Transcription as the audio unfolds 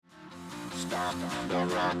stop the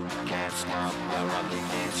rock, can't stop the rock, you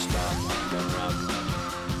can't stop the rock.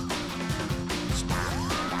 Stop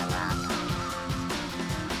the rock.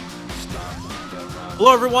 Stop the rock.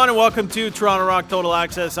 Hello, everyone, and welcome to Toronto Rock Total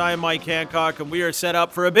Access. I am Mike Hancock, and we are set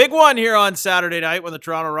up for a big one here on Saturday night when the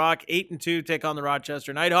Toronto Rock 8-2 take on the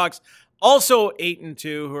Rochester Knighthawks. Also 8-2,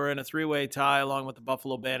 who are in a three-way tie along with the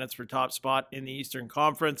Buffalo Bandits for top spot in the Eastern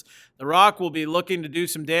Conference. The Rock will be looking to do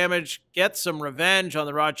some damage, get some revenge on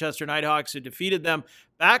the Rochester Knighthawks, who defeated them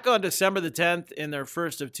back on December the 10th in their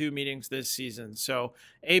first of two meetings this season. So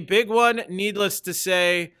a big one, needless to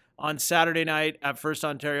say, on Saturday night at First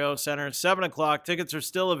Ontario Centre, 7 o'clock. Tickets are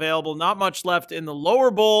still available. Not much left in the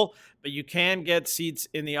lower bowl, but you can get seats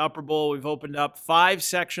in the upper bowl. We've opened up 5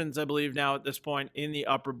 sections, I believe, now at this point in the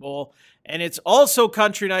upper bowl. And it's also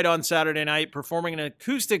country night on Saturday night. Performing an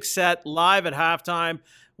acoustic set live at halftime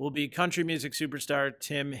will be country music superstar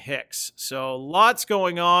Tim Hicks. So lots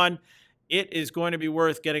going on. It is going to be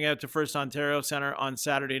worth getting out to First Ontario Centre on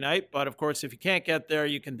Saturday night. But, of course, if you can't get there,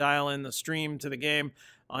 you can dial in the stream to the game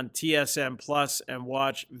on TSN Plus and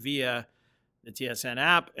watch via the TSN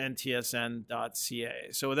app and tsn.ca.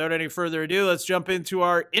 So without any further ado, let's jump into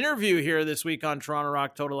our interview here this week on Toronto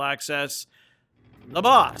Rock Total Access. The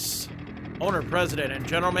boss, owner, president, and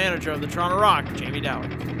general manager of the Toronto Rock, Jamie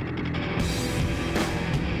Dawick.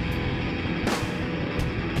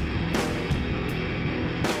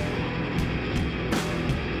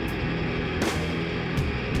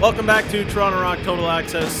 Welcome back to Toronto Rock Total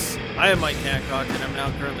Access. I am Mike Hancock, and I'm now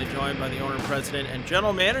currently joined by the owner, president, and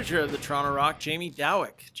general manager of the Toronto Rock, Jamie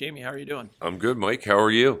Dawick. Jamie, how are you doing? I'm good, Mike. How are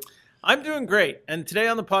you? I'm doing great. And today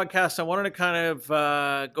on the podcast, I wanted to kind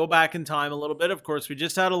of go back in time a little bit. Of course, we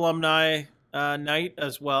just had alumni night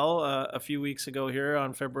as well a few weeks ago here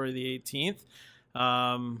on February the 18th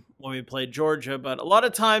when we played Georgia. But a lot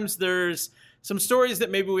of times there's some stories that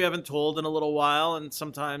maybe we haven't told in a little while. And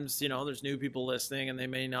sometimes, there's new people listening and they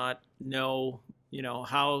may not know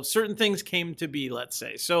how certain things came to be, let's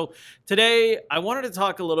say. So today I wanted to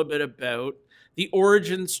talk a little bit about the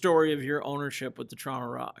origin story of your ownership with the Toronto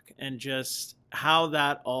Rock and just how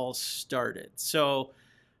that all started. So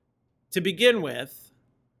to begin with,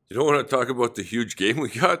 you don't want to talk about the huge game we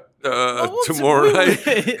got tomorrow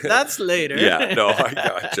night? That's later. Yeah, no, I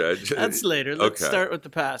gotcha. That's later. Let's start with the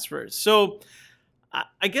past first. So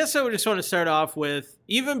I guess I would just want to start off with,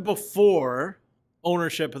 even before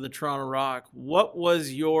ownership of the Toronto Rock, what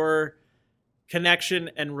was your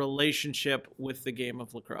connection and relationship with the game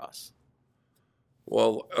of lacrosse?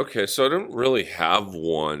 Well, okay, so I didn't really have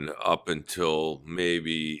one up until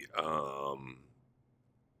maybe,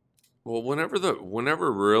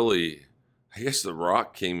 whenever really, I guess the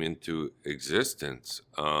Rock came into existence,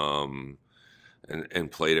 and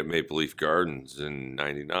played at Maple Leaf Gardens in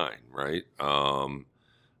 '99, right?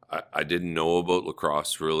 I didn't know about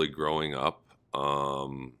lacrosse really growing up.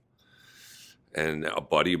 And a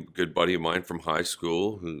good buddy of mine from high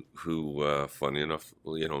school who funny enough,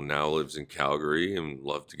 now lives in Calgary and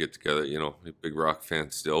loved to get together, a big Rock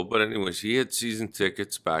fan still. But anyways, he had season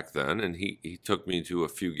tickets back then and he took me to a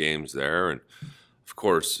few games there. And of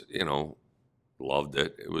course, loved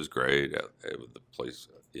it. It was great. The place,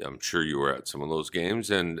 I'm sure you were at some of those games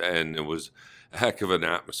and it was a heck of an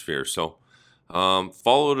atmosphere. So,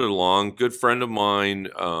 followed it along. Good friend of mine,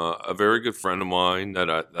 a very good friend of mine that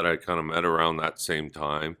I kind of met around that same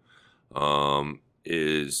time,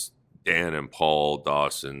 is Dan and Paul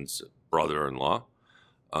Dawson's brother-in-law.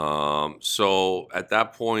 So at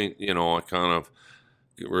that point, I kind of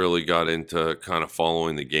really got into kind of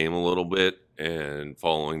following the game a little bit and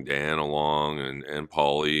following Dan along and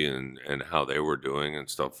Paulie and how they were doing and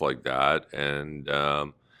stuff like that. And,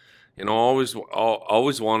 always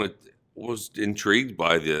was intrigued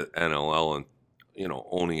by the NLL and,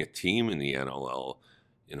 owning a team in the NLL,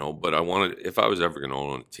 but if I was ever going to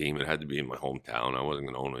own a team, it had to be in my hometown. I wasn't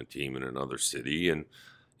going to own a team in another city. And,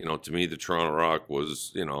 to me, the Toronto Rock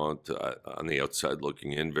was, on the outside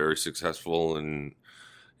looking in, very successful and,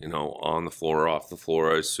 on the floor, off the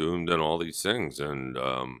floor, I assumed, and all these things. And,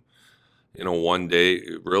 one day,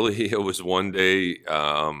 really, it was one day,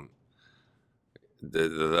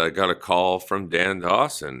 I got a call from Dan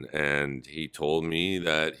Dawson, and he told me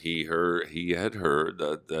that he had heard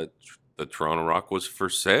that the Toronto Rock was for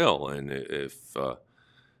sale, and if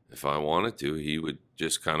I wanted to, he would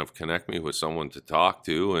just kind of connect me with someone to talk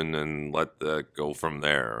to, and then let that go from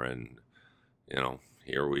there. And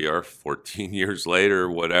here we are, 14 years later,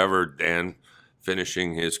 whatever. Dan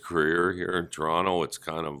finishing his career here in Toronto, it's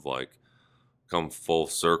kind of like come full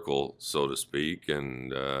circle, so to speak,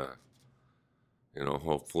 and.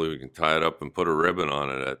 Hopefully we can tie it up and put a ribbon on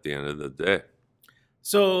it at the end of the day.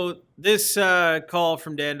 So this call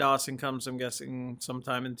from Dan Dawson comes, I'm guessing,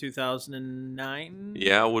 sometime in 2009.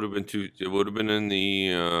 Yeah, it would have been it would have been in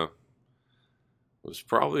the. It was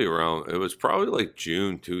probably around. It was probably like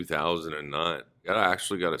June 2009.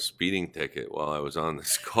 Actually got a speeding ticket while I was on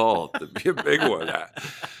this call to be a big one.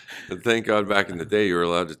 And thank God back in the day you were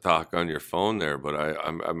allowed to talk on your phone there. But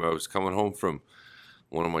I was coming home from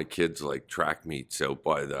one of my kids' like track meets out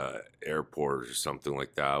by the airport or something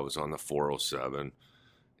like that. I was on the 407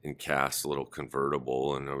 in Cass, little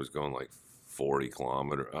convertible, and I was going like 40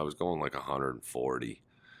 kilometer. I was going like 140.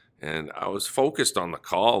 And I was focused on the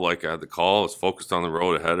call, like I had the call, I was focused on the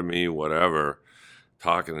road ahead of me, whatever,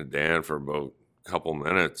 talking to Dan for about a couple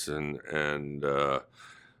minutes and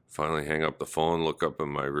finally hang up the phone, look up in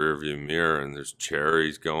my rearview mirror, and there's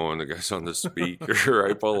cherries going. The guy's on the speaker.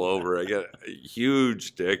 I pull over. I get a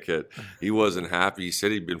huge ticket. He wasn't happy. He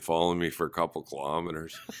said he'd been following me for a couple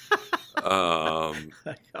kilometers.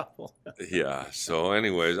 Yeah. So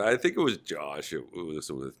anyways, I think it was Josh. It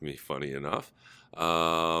was with me, funny enough.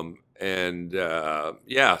 Yeah,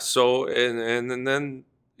 so and then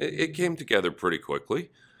it came together pretty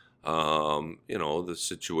quickly. The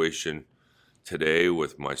situation today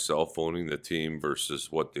with myself owning the team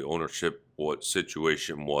versus what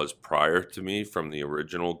situation was prior to me from the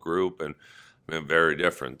original group, and I mean, very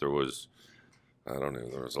different. There was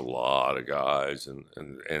a lot of guys,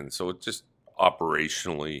 and so it just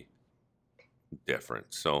operationally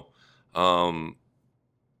different. So, hey,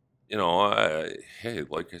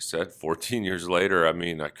 like I said, 14 years later, I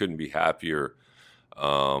mean, I couldn't be happier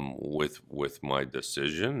with my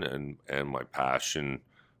decision and my passion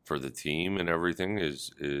for the team and everything is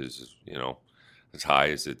as high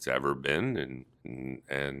as it's ever been, and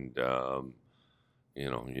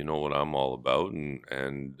what I'm all about, and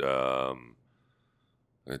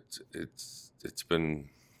it's been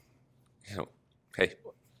hey.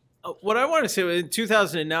 What I want to say, in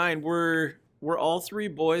 2009, were all three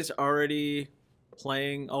boys already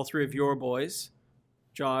playing? All three of your boys,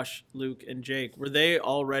 Josh, Luke, and Jake, were they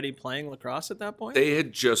already playing lacrosse at that point? They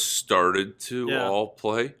had just started to all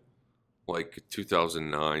play. Like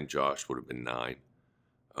 2009, Josh would have been 9.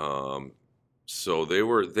 So they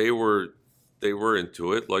were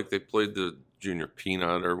into it. Like they played the junior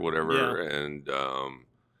peanut or whatever, and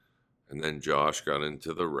then Josh got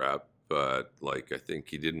into the rep. But like I think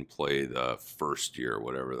he didn't play the first year,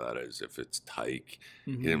 whatever that is. If it's tyke,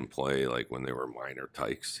 he didn't play like when they were minor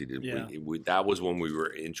tykes. He did. Yeah. That was when we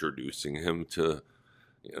were introducing him to,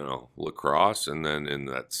 lacrosse, and then in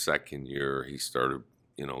that second year he started,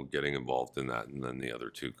 getting involved in that, and then the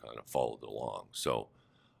other two kind of followed along. So,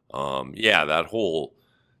 that whole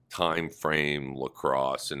time frame,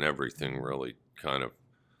 lacrosse and everything really kind of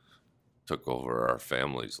took over our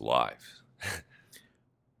family's lives.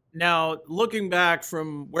 Now, looking back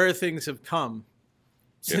from where things have come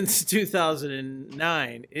since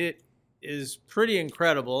 2009, it is pretty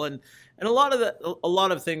incredible, and a lot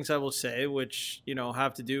of things I will say, which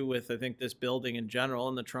have to do with, I think, this building in general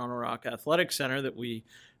and the Toronto Rock Athletic Center that we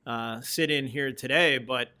sit in here today.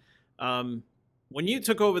 But when you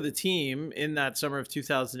took over the team in that summer of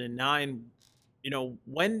 2009,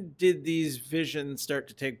 when did these visions start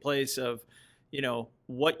to take place of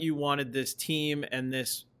what you wanted this team and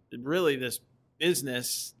this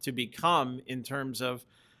business to become, in terms of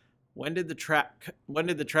when did the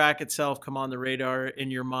track itself come on the radar in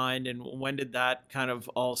your mind, and when did that kind of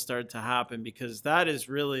all start to happen? Because that is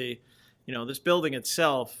really, this building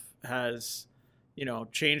itself has,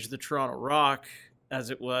 changed the Toronto Rock as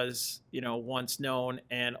it was, once known,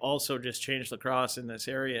 and also just changed lacrosse in this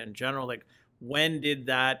area in general. Like, when did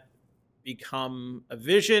that become a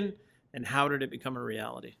vision, and how did it become a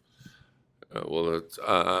reality? It's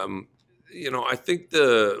I think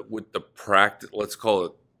with the practice, let's call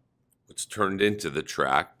it, it's turned into the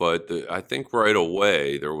track, but I think right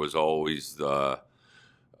away there was always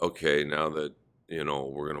okay, now that,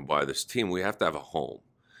 we're going to buy this team, we have to have a home.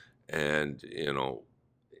 And,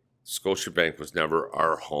 Scotiabank was never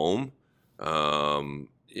our home.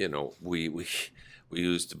 We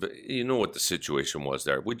used to, what the situation was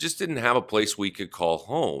there. We just didn't have a place we could call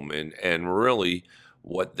home. And really,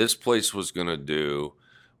 what this place was going to do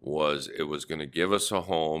was it was going to give us a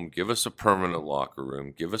home, give us a permanent locker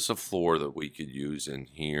room, give us a floor that we could use in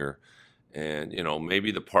here. And,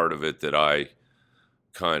 maybe the part of it that I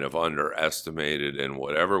kind of underestimated and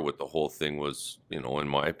whatever with the whole thing was, in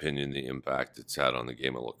my opinion, the impact it's had on the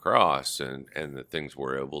game of lacrosse and the things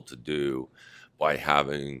we're able to do by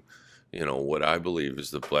having, what I believe is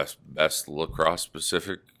the best lacrosse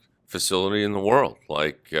specific facility in the world.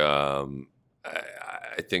 Like, I,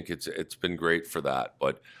 I think it's been great for that.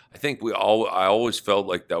 But I think I always felt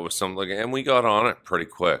like that was something, and we got on it pretty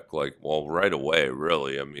quick, like right away,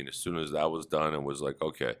 really. I mean, as soon as that was done, it was like,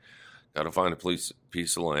 okay, got to find a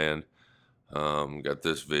piece of land, got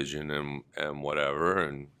this vision and whatever.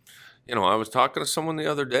 And I was talking to someone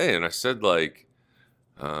the other day, and I said like,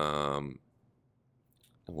 well,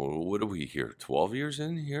 what are we here? 12 years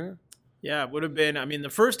in here? Yeah, it would have been. I mean,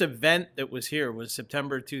 the first event that was here was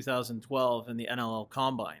September 2012 in the NLL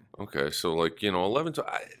Combine. Okay, so like 11.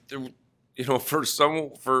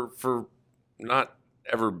 For not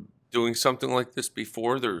ever doing something like this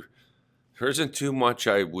before, there isn't too much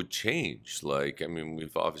I would change. Like, I mean,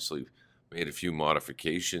 we've obviously made a few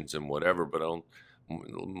modifications and whatever, but I don't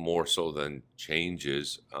more so than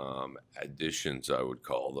changes, additions I would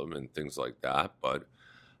call them, and things like that. But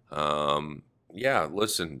yeah,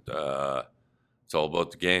 listen, it's all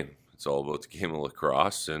about the game. It's all about the game of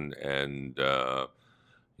lacrosse and the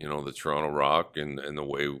Toronto Rock and the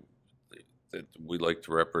way that we like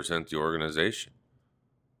to represent the organization.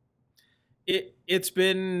 It's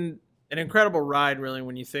been an incredible ride, really,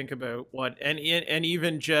 when you think about and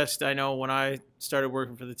even just, I know when I started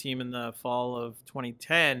working for the team in the fall of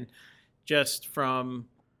 2010, just from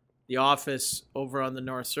the office over on the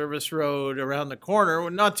North Service Road around the corner,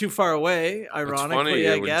 not too far away, ironically, it's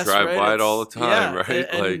funny, I guess. We drive right? by it all the time, right?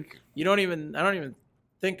 And like I don't even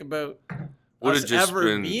think about would us have just ever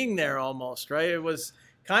been being there almost, right? It was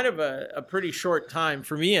kind of a pretty short time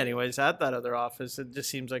for me anyways at that other office. It just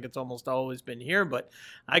seems like it's almost always been here. But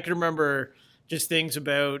I can remember just things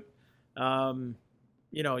about,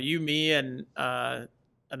 you, me, and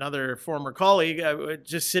another former colleague,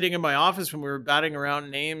 just sitting in my office when we were batting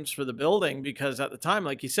around names for the building, because at the time,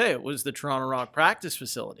 like you say, it was the Toronto Rock practice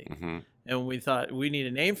facility. Mm-hmm. And we thought we need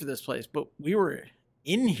a name for this place, but we were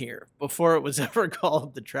in here before it was ever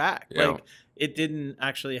called the Track. Yeah. Like, it didn't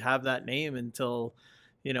actually have that name until,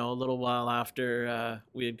 a little while after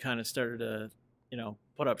we had kind of started to,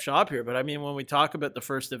 put up shop here. But I mean, when we talk about the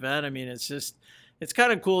first event, I mean, it's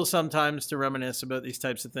kind of cool sometimes to reminisce about these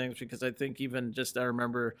types of things, because I think even just, I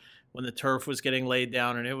remember when the turf was getting laid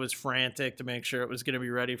down and it was frantic to make sure it was going to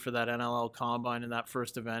be ready for that NLL Combine and that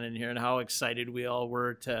first event in here, and how excited we all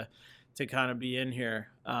were to kind of be in here.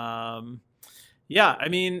 Yeah, I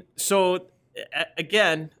mean, so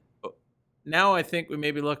again, now I think we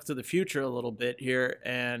maybe look to the future a little bit here,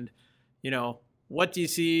 and, what do you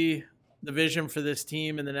see the vision for this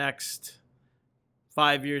team in the next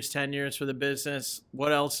 5 years, 10 years for the business?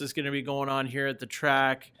 What else is going to be going on here at the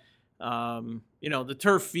Track? The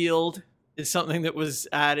turf field is something that was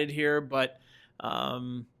added here, but,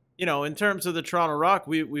 in terms of the Toronto Rock,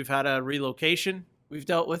 we've had a relocation we've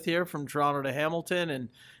dealt with here from Toronto to Hamilton, and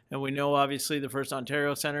we know obviously the First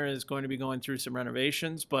Ontario Centre is going to be going through some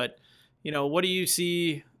renovations, but, what do you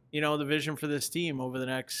see, the vision for this team over the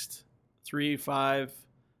next 3, 5,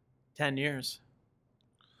 10 years?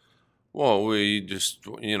 Well, we just,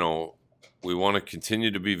 we want to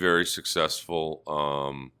continue to be very successful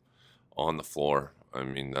on the floor. I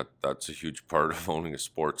mean, that's a huge part of owning a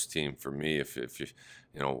sports team for me. If you,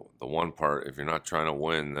 the one part, if you're not trying to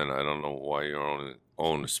win, then I don't know why you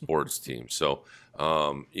own a sports team. So,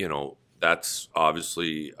 that's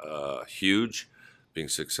obviously huge, being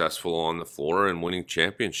successful on the floor and winning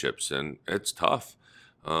championships. And it's tough.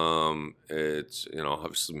 It's,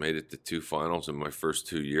 obviously made it to 2 finals in my first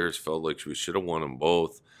 2 years. Felt like we should have won them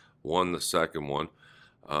both, won the second one.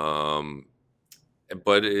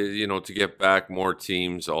 But to get back more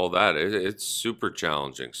teams, all that, it's super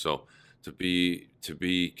challenging. So to be,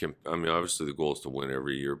 I mean, obviously the goal is to win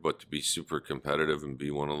every year, but to be super competitive and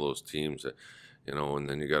be one of those teams that, and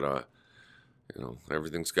then you gotta,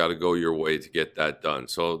 everything's got to go your way to get that done.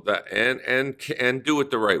 So that and do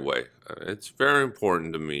it the right way. It's very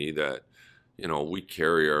important to me that we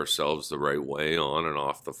carry ourselves the right way on and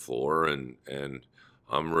off the floor, and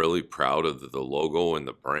I'm really proud of the logo and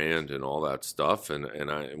the brand and all that stuff. And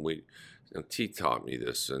we T taught me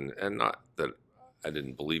this, and not that I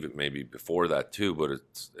didn't believe it maybe before that too, but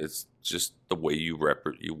it's just the way you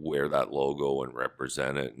wear that logo and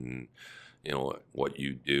represent it, and what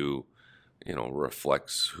you do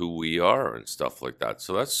reflects who we are and stuff like that.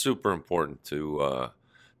 So that's super important to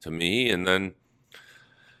me. And then,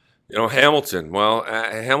 Hamilton. Well,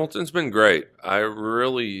 Hamilton's been great. I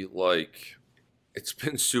really it's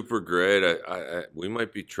been super great. We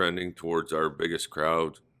might be trending towards our biggest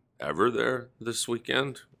crowd ever there this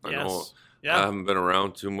weekend. I know I haven't been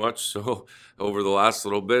around too much, so over the last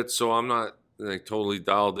little bit, so I'm not totally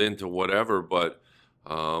dialed into whatever, but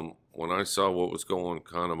when I saw what was going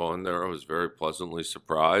kind of on there, I was very pleasantly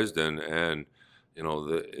surprised, and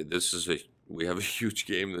this is we have a huge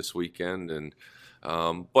game this weekend, and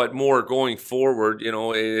but more going forward,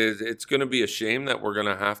 it's going to be a shame that we're going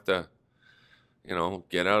to have to,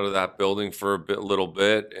 get out of that building for little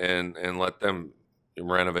bit, and let them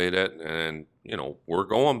renovate it, and we're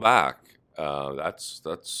going back.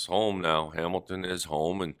 That's home now. Hamilton is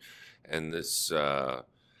home, and this.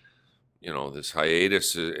 This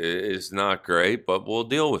hiatus is not great, but we'll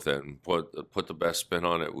deal with it and put the best spin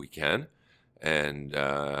on it we can. And,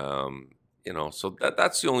 so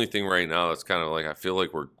that's the only thing right now that's kind of like, I feel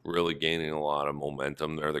like we're really gaining a lot of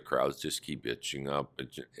momentum there. The crowds just keep itching up.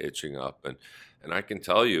 And I can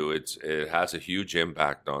tell you it has a huge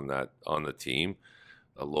impact on the team.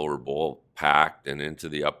 The lower bowl packed and into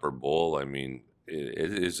the upper bowl. I mean,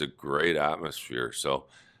 it is a great atmosphere. So,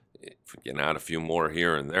 if we can add a few more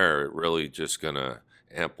here and there, it really just going to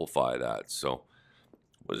amplify that. So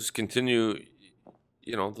we'll just continue.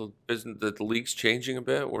 The league's changing a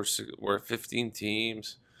bit. We're 15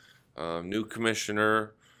 teams, new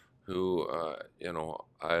commissioner who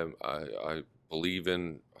I believe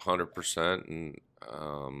in 100%,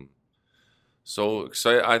 and so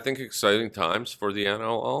excited. I think exciting times for the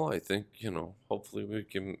NLL. I think hopefully we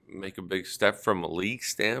can make a big step from a league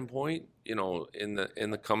standpoint. In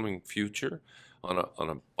the coming future, on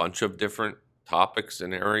a bunch of different topics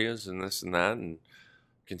and areas and this and that, and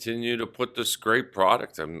continue to put this great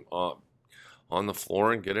product on the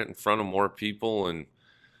floor and get it in front of more people. And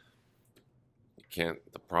the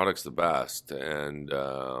product's the best, and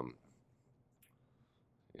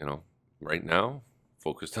right now,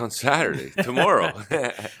 focused on Saturday, tomorrow.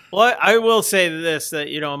 Well, I will say this, that,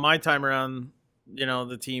 in my time around,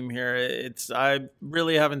 the team here, I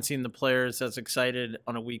really haven't seen the players as excited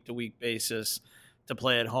on a week-to-week basis to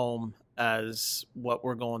play at home as what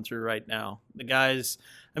we're going through right now. The guys,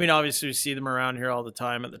 I mean, obviously we see them around here all the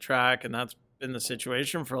time at the track, and that's been the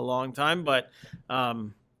situation for a long time, but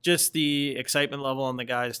just the excitement level on the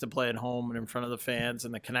guys to play at home and in front of the fans,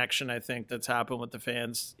 and the connection, I think, that's happened with the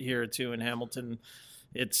fans here too in Hamilton,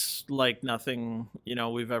 it's like nothing,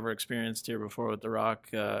 we've ever experienced here before with the Rock.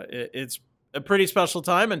 It's a pretty special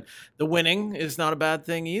time, and the winning is not a bad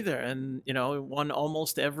thing either. And, won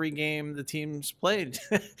almost every game the team's played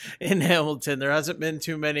in Hamilton. There hasn't been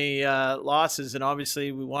too many losses, and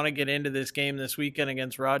obviously we want to get into this game this weekend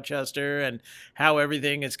against Rochester and how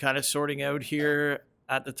everything is kind of sorting out here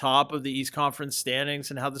at the top of the East Conference standings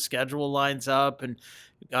and how the schedule lines up, and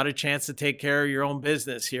you got a chance to take care of your own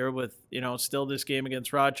business here with, still this game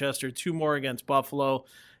against Rochester, 2 more against Buffalo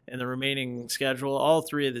in the remaining schedule, all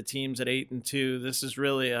 3 of the teams at 8-2. This is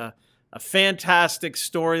really a fantastic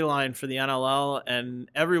storyline for the NLL,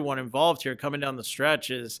 and everyone involved here coming down the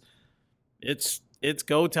stretch it's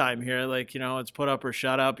go time here. Like, it's put up or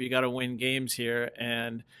shut up. You got to win games here.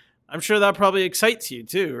 And I'm sure that probably excites you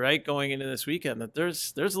too, right? Going into this weekend, that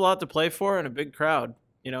there's a lot to play for and a big crowd,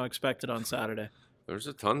 expected on Saturday. There's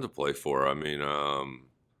a ton to play for. I mean,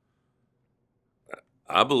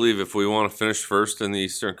 I believe if we want to finish first in the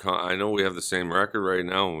Eastern I know we have the same record right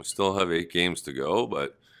now, and we still have 8 games to go,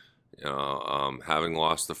 but having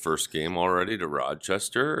lost the first game already to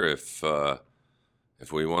Rochester, if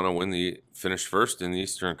we want to finish first in the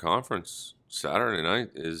Eastern Conference, Saturday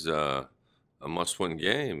night is a must-win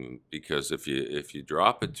game, because if you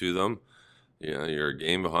drop it to them, you're a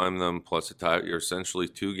game behind them plus a tie. You're essentially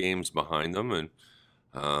 2 games behind them, and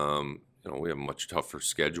we have a much tougher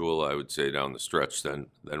schedule, I would say, down the stretch than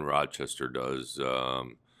Rochester does.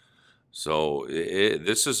 So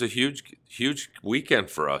this is a huge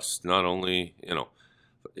weekend for us. Not only,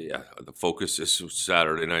 the focus is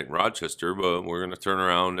Saturday night in Rochester, but we're going to turn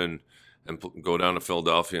around and go down to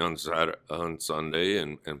Philadelphia on Sunday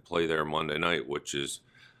and play there Monday night, which is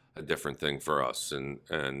a different thing for us, and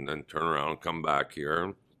then turn around and come back here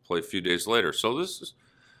and play a few days later. So this is,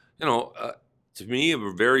 to me, a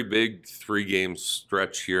very big 3-game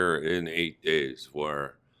stretch here in 8 days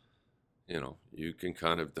where, you can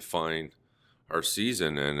kind of define our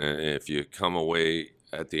season. And if you come away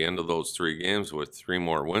at the end of those 3 games with 3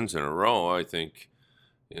 more wins in a row, I think,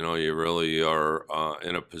 you really are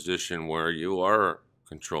in a position where you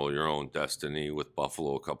control your own destiny, with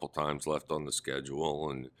Buffalo a couple times left on the schedule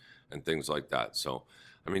and things like that. So,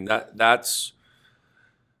 I mean, that's,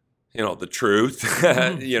 the truth,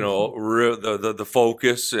 the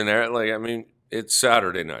focus, and I mean, it's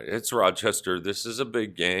Saturday night. It's Rochester. This is a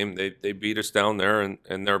big game. They beat us down there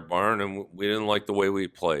in their barn, and we didn't like the way we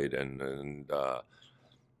played. And I've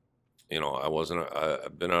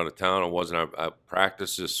been out of town. I wasn't at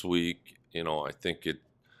practice this week. I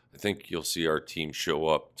think you'll see our team show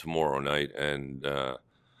up tomorrow night and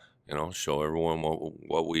show everyone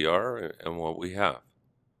what we are and what we have.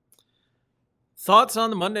 Thoughts on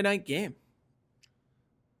the Monday night game?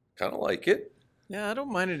 Kind of like it. Yeah, I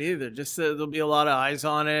don't mind it either. Just there'll be a lot of eyes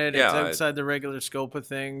on it. Yeah, It's outside the regular scope of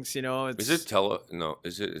things. It's, Is it No,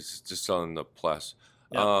 is it? It's just on the Plus.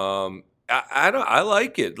 Yeah. I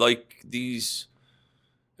like it. Like these,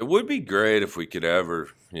 it would be great if we could ever,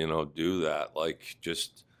 do that. Like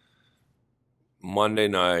just Monday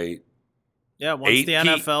night. Yeah, once the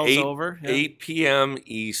NFL's over. Yeah. 8 p.m.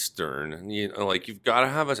 Eastern. Like you've got to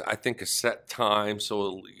have I think a set time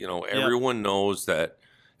so everyone knows that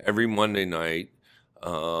every Monday night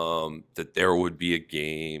that there would be a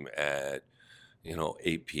game at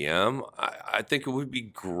 8 p.m. I think it would be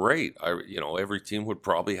great. Every team would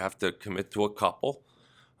probably have to commit to a couple,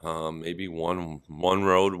 maybe one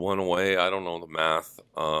road, one away. I don't know the math.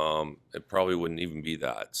 It probably wouldn't even be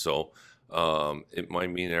that. So it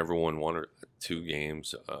might mean everyone 1 or 2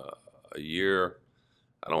 games a year.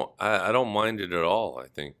 I don't mind it at all. I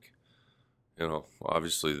think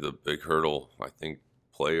obviously the big hurdle. I think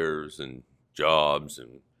players and jobs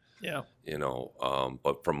and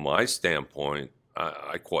but from my standpoint,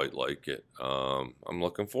 I quite like it. I'm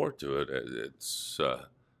looking forward to it. It's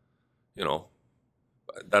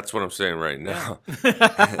that's what I'm saying right now.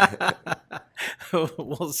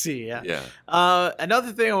 We'll see. Yeah.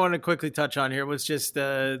 Another thing I wanted to quickly touch on here was just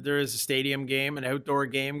there is a stadium game, an outdoor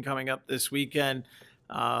game coming up this weekend.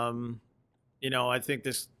 I think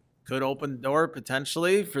this could open the door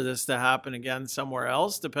potentially for this to happen again somewhere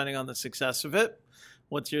else, depending on the success of it.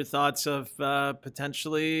 What's your thoughts of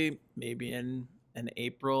potentially maybe in an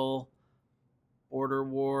April Border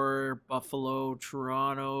War, Buffalo,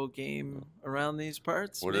 Toronto game around these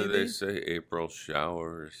parts? What maybe? do they say? April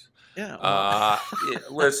showers. Yeah.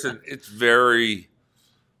 Listen, it's a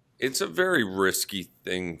very risky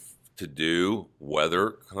thing to do.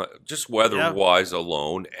 Weather-wise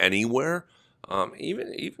alone, anywhere.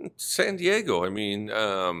 Even San Diego. I mean,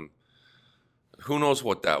 who knows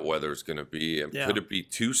what that weather is going to be? And could it be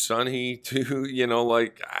too sunny?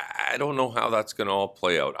 I don't know how that's going to all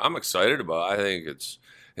play out. I'm excited about it. I think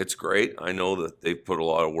it's great. I know that they've put a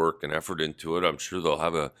lot of work and effort into it. I'm sure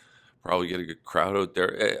they'll probably get a good crowd out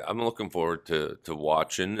there. I'm looking forward to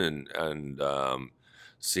watching and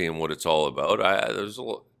seeing what it's all about.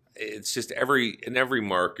 It's just in every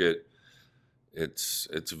market, it's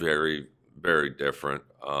very, very different.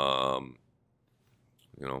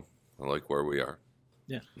 I like where we are.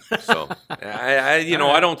 Yeah. So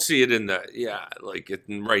I don't see it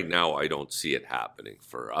right now. I don't see it happening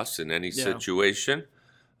for us in any situation.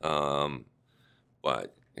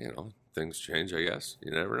 But things change. I guess you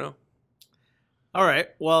never know. All right.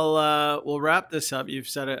 Well, we'll wrap this up. You've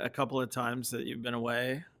said it a couple of times that you've been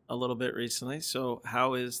away a little bit recently. So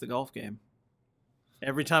how is the golf game?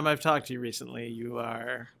 Every time I've talked to you recently, you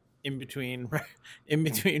are in between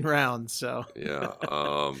rounds. So yeah.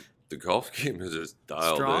 The golf game is as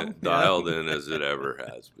dialed in as it ever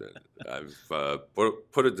has been. I've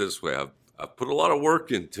put it this way: I've put a lot of work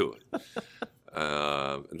into it,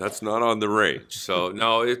 and that's not on the range. So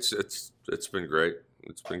no, it's been great.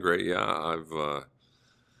 It's been great. Yeah,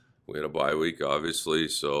 we had a bye week, obviously,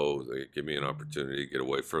 so they give me an opportunity to get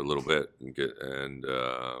away for a little bit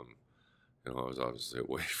I was obviously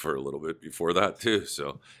away for a little bit before that too.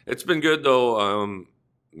 So it's been good though.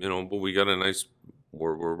 But we got a nice.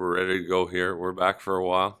 We're ready to go here. We're back for a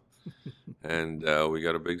while, and we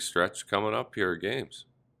got a big stretch coming up here at games.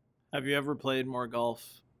 Have you ever played more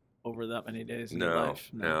golf over that many days in your life?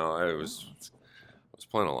 No. I was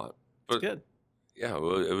playing a lot. But it's good. Yeah,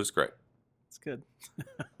 it was great. It's good.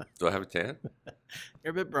 Do I have a tan?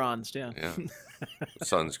 You're a bit bronzed, yeah. Yeah.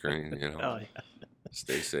 Sunscreen, Oh, yeah.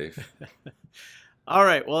 Stay safe. All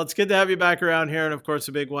right. Well, it's good to have you back around here. And, of course,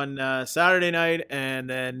 a big one Saturday night and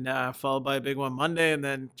then followed by a big one Monday and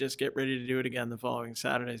then just get ready to do it again the following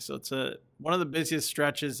Saturday. So it's one of the busiest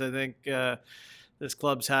stretches I think this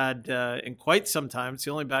club's had in quite some time. It's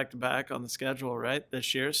the only back-to-back on the schedule, right,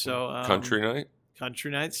 this year. So Country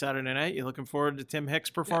night, Saturday night. You looking forward to Tim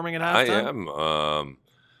Hicks performing at halftime? I am.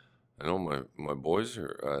 I know my boys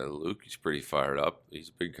are. Luke, he's pretty fired up. He's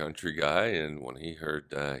a big country guy, and when he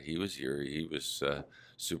heard he was here, he was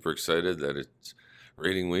super excited that it's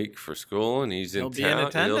rating week for school, and he's in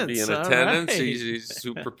town. He'll be in attendance. Right. He's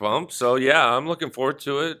super pumped. So yeah, I'm looking forward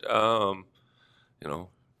to it.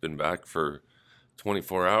 Been back for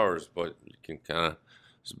 24 hours, but you can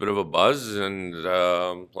it's a bit of a buzz, and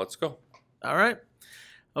let's go. All right.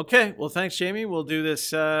 Okay. Well, thanks, Jamie. We'll do this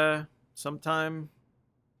sometime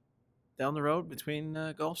down the road between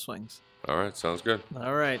golf swings. All right, sounds good.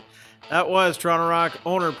 All right. That was Toronto Rock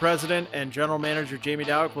owner, president, and general manager Jamie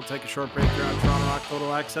Dawick. We'll take a short break here on Toronto Rock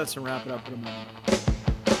Total Access and wrap it up in a moment.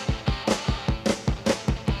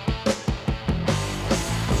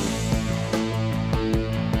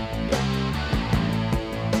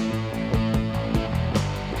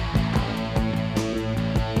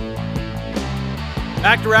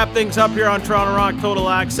 Back to wrap things up here on Toronto Rock Total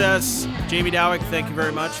Access. Jamie Dowick, thank you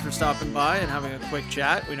very much for stopping by and having a quick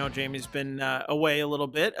chat. We know Jamie's been away a little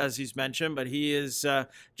bit, as he's mentioned, but he is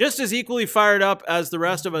just as equally fired up as the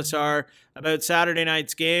rest of us are about Saturday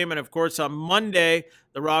night's game. And, of course, on Monday,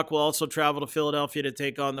 the Rock will also travel to Philadelphia to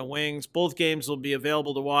take on the Wings. Both games will be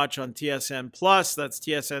available to watch on TSN+. That's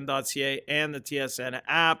tsn.ca and the TSN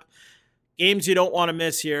app. Games you don't want to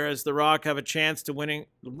miss here, as the Rock have a chance to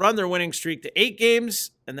run their winning streak to 8 games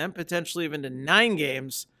and then potentially even to 9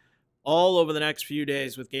 games all over the next few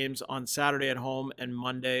days, with games on Saturday at home and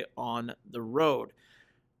Monday on the road.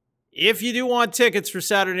 If you do want tickets for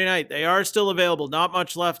Saturday night, they are still available. Not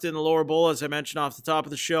much left in the lower bowl, as I mentioned off the top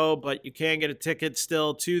of the show, but you can get a ticket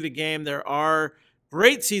still to the game. There are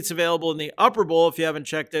great seats available in the upper bowl. If you haven't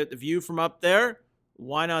checked out the view from up there,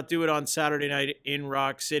 why not do it on Saturday night in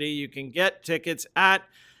Rock City? You can get tickets at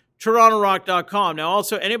TorontoRock.com. Now,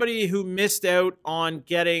 also, anybody who missed out on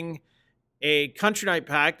getting a Country Night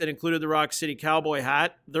pack that included the Rock City Cowboy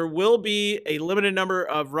hat, there will be a limited number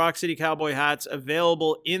of Rock City Cowboy hats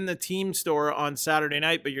available in the team store on Saturday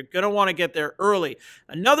night, but you're going to want to get there early.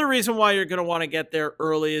 Another reason why you're going to want to get there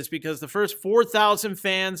early is because the first 4,000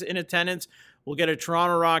 fans in attendance will get a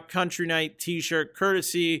Toronto Rock Country Night t-shirt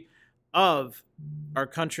courtesy of our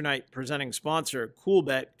Country Night presenting sponsor,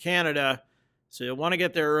 Coolbet Canada. So you'll want to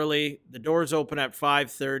get there early. The doors open at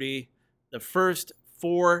 5:30. The first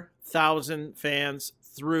 4,000 fans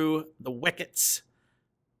through the wickets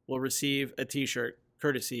will receive a t-shirt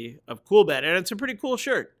courtesy of Coolbet. And it's a pretty cool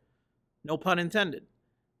shirt. No pun intended.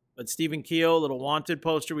 But Stephen Keogh, little wanted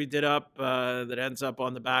poster we did up that ends up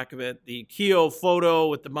on the back of it. The Keogh photo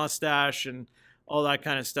with the mustache and all that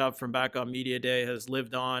kind of stuff from back on Media Day has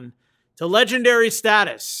lived on to legendary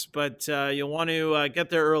status. But you'll want to get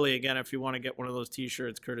there early again if you want to get one of those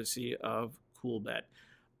t-shirts courtesy of Coolbet.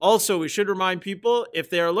 Also, we should remind people, if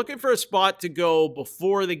they are looking for a spot to go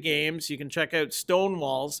before the games, you can check out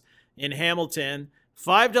Stonewalls in Hamilton.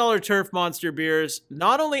 $5 Turf Monster beers,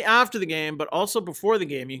 not only after the game, but also before the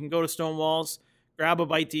game. You can go to Stonewalls, grab a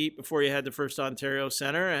bite to eat before you head to First Ontario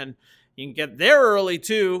Centre, and you can get there early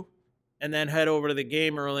too, and then head over to the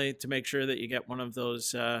game early to make sure that you get one of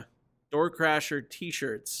those Door Crasher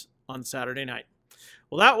t-shirts on Saturday night.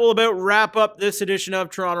 Well, that will about wrap up this edition of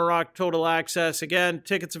Toronto Rock Total Access. Again,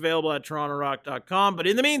 tickets available at TorontoRock.com. But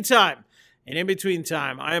in the meantime, and in between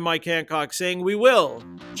time, I am Mike Hancock saying we will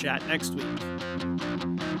chat next week.